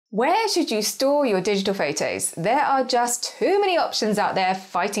Where should you store your digital photos? There are just too many options out there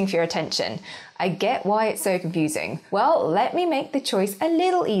fighting for your attention. I get why it's so confusing. Well, let me make the choice a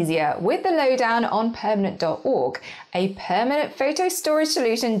little easier with the lowdown on permanent.org, a permanent photo storage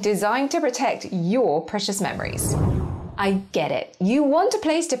solution designed to protect your precious memories. I get it. You want a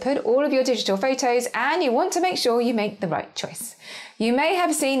place to put all of your digital photos and you want to make sure you make the right choice. You may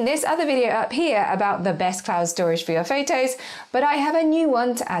have seen this other video up here about the best cloud storage for your photos, but I have a new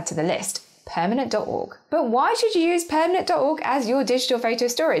one to add to the list, permanent.org. But why should you use permanent.org as your digital photo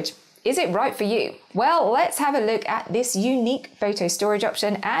storage? Is it right for you? Well, let's have a look at this unique photo storage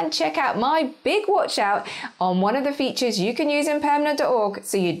option and check out my big watch out on one of the features you can use in permanent.org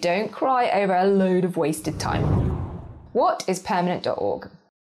so you don't cry over a load of wasted time. What is permanent.org?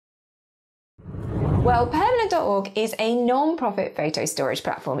 Well, permanent.org is a non-profit photo storage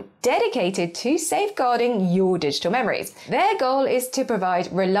platform dedicated to safeguarding your digital memories. Their goal is to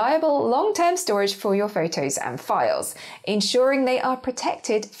provide reliable long-term storage for your photos and files, ensuring they are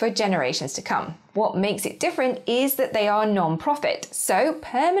protected for generations to come. What makes it different is that they are non-profit. So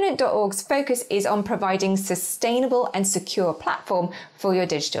permanent.org's focus is on providing sustainable and secure platform for your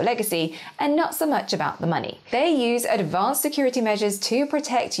digital legacy and not so much about the money. They use advanced security measures to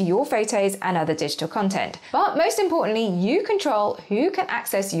protect your photos and other digital content. But most importantly, you control who can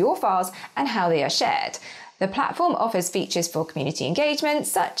access your files and how they are shared. The platform offers features for community engagement,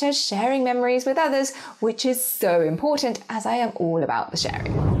 such as sharing memories with others, which is so important as I am all about the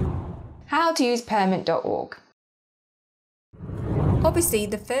sharing. How to use permanent.org. Obviously,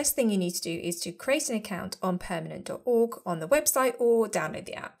 the first thing you need to do is to create an account on permanent.org on the website or download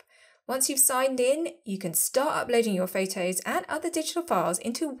the app. Once you've signed in, you can start uploading your photos and other digital files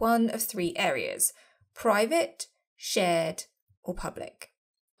into one of three areas: private, shared, or public.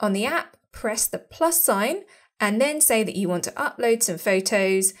 On the app, press the plus sign and then say that you want to upload some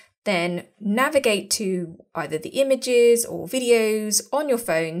photos. Then navigate to either the images or videos on your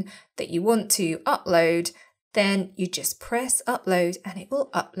phone that you want to upload. Then you just press upload and it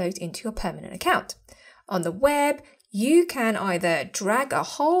will upload into your permanent account. On the web, you can either drag a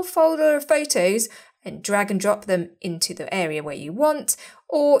whole folder of photos and drag and drop them into the area where you want,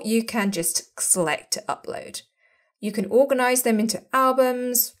 or you can just select to upload. You can organize them into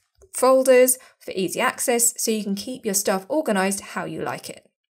albums, folders for easy access so you can keep your stuff organized how you like it.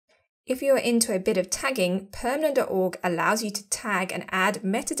 If you are into a bit of tagging, permanent.org allows you to tag and add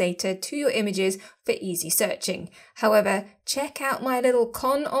metadata to your images for easy searching. However, check out my little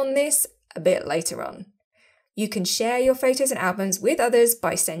con on this a bit later on. You can share your photos and albums with others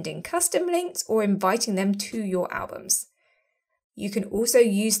by sending custom links or inviting them to your albums. You can also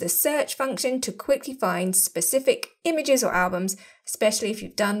use the search function to quickly find specific images or albums, especially if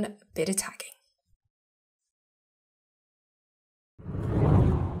you've done a bit of tagging.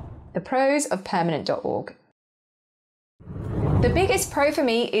 The pros of permanent.org. The biggest pro for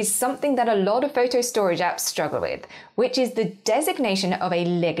me is something that a lot of photo storage apps struggle with, which is the designation of a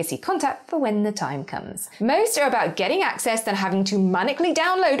legacy contact for when the time comes. Most are about getting access and having to manically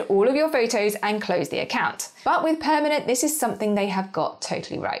download all of your photos and close the account. But with permanent, this is something they have got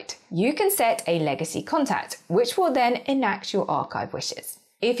totally right. You can set a legacy contact, which will then enact your archive wishes.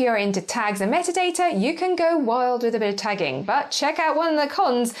 If you're into tags and metadata, you can go wild with a bit of tagging, but check out one of the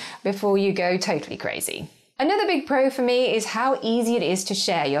cons before you go totally crazy. Another big pro for me is how easy it is to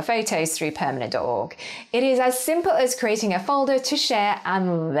share your photos through permanent.org. It is as simple as creating a folder to share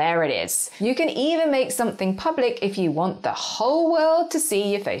and there it is. You can even make something public if you want the whole world to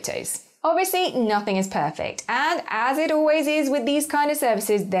see your photos. Obviously, nothing is perfect, and as it always is with these kind of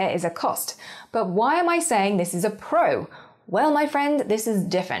services, there is a cost. But why am I saying this is a pro? Well, my friend, this is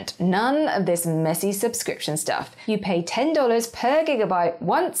different. None of this messy subscription stuff. You pay $10 per gigabyte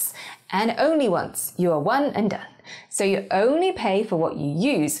once and only once. You are one and done. So you only pay for what you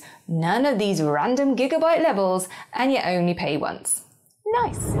use. None of these random gigabyte levels, and you only pay once.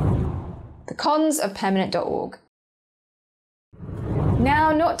 Nice. The cons of permanent.org.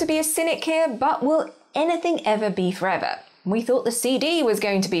 Now, not to be a cynic here, but will anything ever be forever? We thought the CD was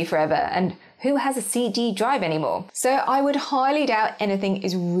going to be forever, and who has a CD drive anymore? So I would highly doubt anything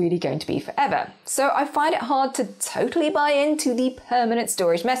is really going to be forever. So I find it hard to totally buy into the permanent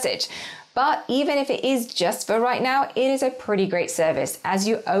storage message. But even if it is just for right now, it is a pretty great service as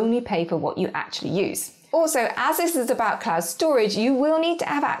you only pay for what you actually use. Also, as this is about cloud storage, you will need to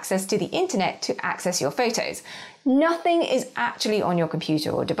have access to the internet to access your photos. Nothing is actually on your computer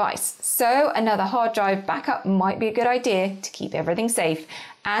or device, so another hard drive backup might be a good idea to keep everything safe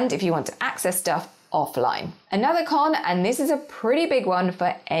and if you want to access stuff offline. Another con, and this is a pretty big one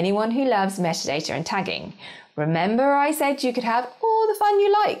for anyone who loves metadata and tagging. Remember I said you could have all the fun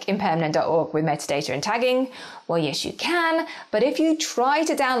you like in permanent.org with metadata and tagging? Well, yes, you can, but if you try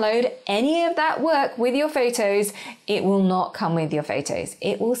to download any of that work with your photos, it will not come with your photos.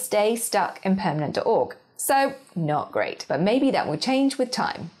 It will stay stuck in permanent.org. So, not great, but maybe that will change with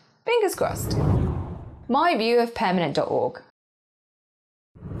time. Fingers crossed. My view of permanent.org.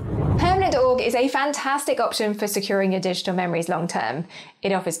 Permanent.org is a fantastic option for securing your digital memories long term.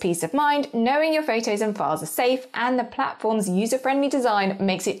 It offers peace of mind, knowing your photos and files are safe, and the platform's user-friendly design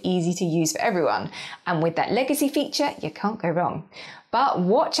makes it easy to use for everyone. And with that legacy feature, you can't go wrong. But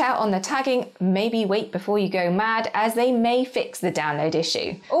watch out on the tagging, maybe wait before you go mad, as they may fix the download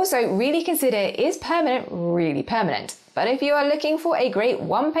issue. Also, really consider, is permanent really permanent? But if you are looking for a great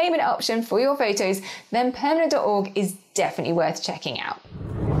one payment option for your photos, then permanent.org is definitely worth checking out.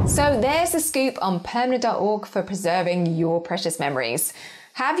 So there's the scoop on permanent.org for preserving your precious memories.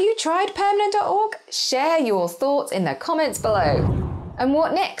 Have you tried permanent.org? Share your thoughts in the comments below. And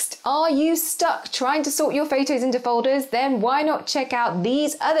what next? Are you stuck trying to sort your photos into folders? Then why not check out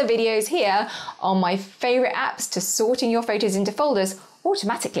these other videos here on my favorite apps to sorting your photos into folders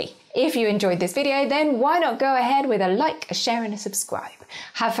automatically. If you enjoyed this video, then why not go ahead with a like, a share and a subscribe.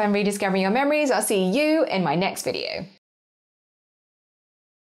 Have fun rediscovering your memories. I'll see you in my next video.